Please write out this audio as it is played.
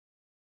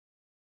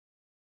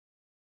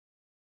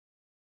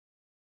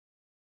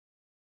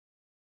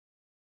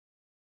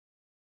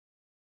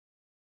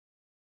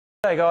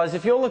Hey guys,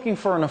 if you're looking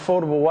for an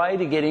affordable way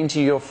to get into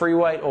your free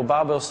weight or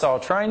barbell style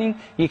training,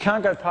 you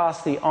can't go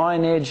past the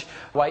Iron Edge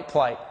weight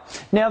plate.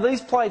 Now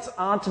these plates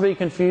aren't to be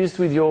confused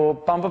with your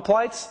bumper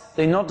plates.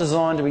 They're not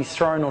designed to be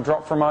thrown or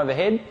dropped from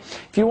overhead.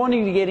 If you're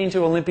wanting to get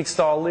into Olympic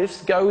style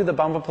lifts, go with the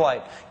bumper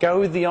plate. Go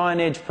with the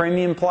Iron Edge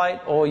Premium plate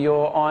or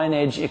your Iron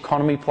Edge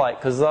Economy plate,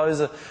 because those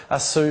are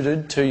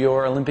suited to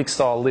your Olympic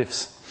style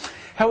lifts.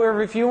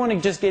 However, if you want to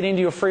just get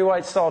into your free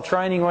weight style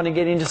training, want to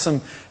get into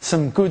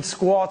some good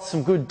squats,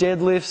 some good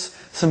deadlifts,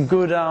 some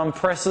good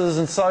presses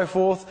and so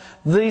forth,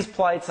 these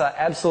plates are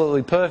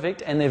absolutely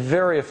perfect and they're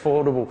very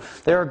affordable.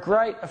 They're a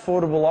great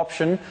affordable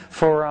option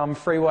for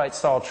free weight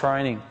style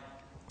training.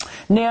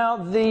 Now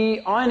the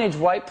Iron Edge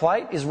weight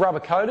plate is rubber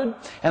coated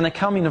and they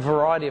come in a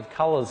variety of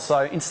colours.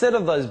 So instead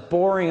of those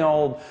boring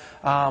old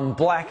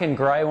black and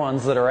grey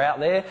ones that are out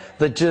there,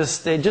 they're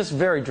just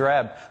very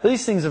drab.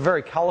 These things are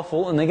very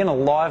colourful and they're going to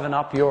liven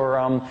up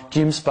your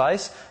gym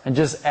space and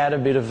just add a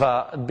bit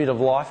of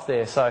life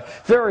there. So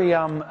very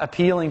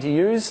appealing to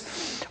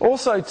use.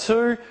 Also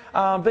too,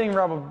 being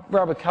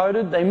rubber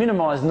coated, they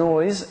minimise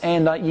noise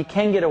and you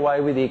can get away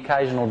with the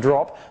occasional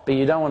drop, but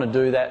you don't want to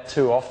do that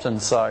too often.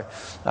 So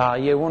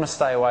you want to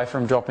stay away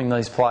from dropping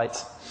these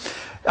plates.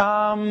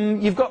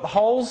 You've got the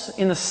holes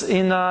in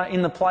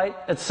the plate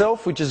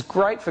itself, which is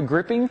great for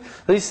gripping.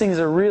 These things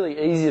are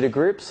really easy to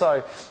grip,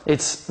 so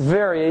it's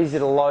very easy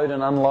to load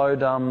and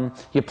unload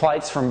your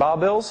plates from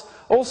barbells.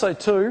 Also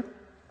too,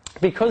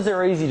 because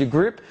they're easy to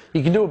grip,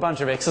 you can do a bunch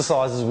of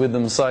exercises with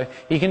them. So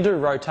you can do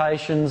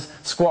rotations,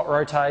 squat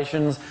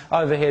rotations,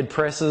 overhead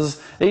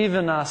presses,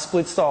 even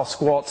split style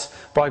squats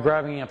by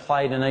grabbing a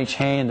plate in each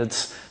hand.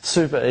 It's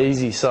super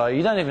easy. So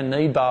you don't even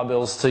need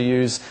barbells to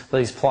use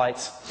these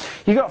plates.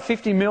 You've got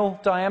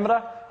 50mm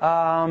diameter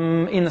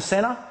in the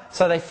centre.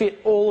 So they fit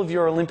all of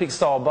your Olympic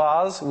style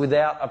bars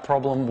without a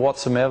problem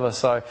whatsoever.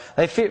 So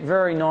they fit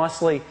very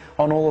nicely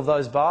on all of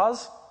those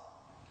bars.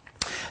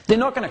 They're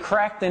not going to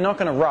crack, they're not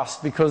going to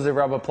rust because they're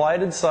rubber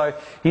plated, so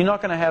you're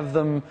not going to have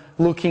them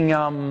looking,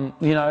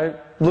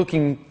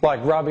 looking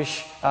like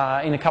rubbish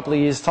in a couple of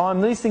years'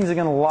 time. These things are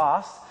going to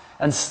last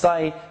and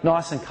stay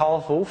nice and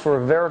colourful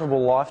for a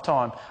veritable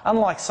lifetime.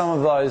 Unlike some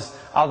of those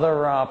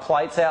other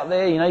plates out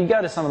there, you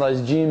go to some of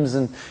those gyms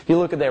and you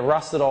look at their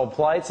rusted old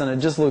plates and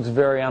it just looks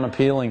very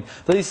unappealing.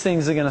 These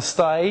things are going to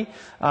stay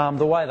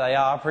the way they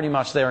are pretty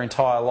much their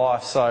entire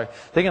life, so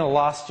they're going to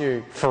last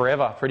you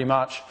forever pretty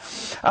much.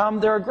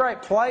 They're a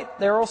great plate.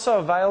 They're also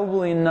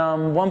available in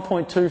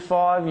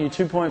 1.25, your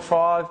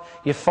 2.5,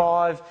 your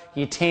 5,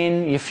 your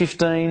 10, your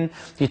 15,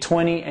 your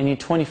 20 and your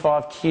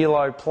 25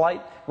 kilo plate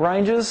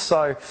ranges.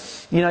 So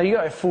you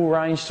got a full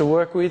range to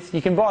work with.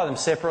 You can buy them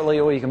separately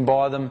or you can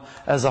buy them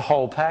as a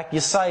whole pack.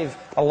 You save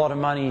a lot of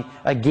money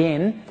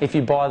again if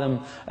you buy them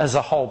as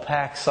a whole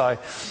pack. So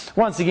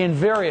once again,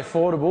 very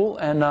affordable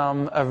and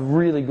a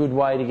really good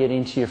way to get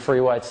into your free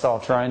weight style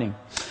training.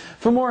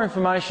 For more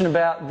information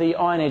about the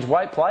Iron Edge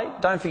weight plate,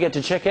 don't forget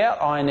to check out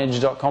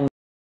ironedge.com.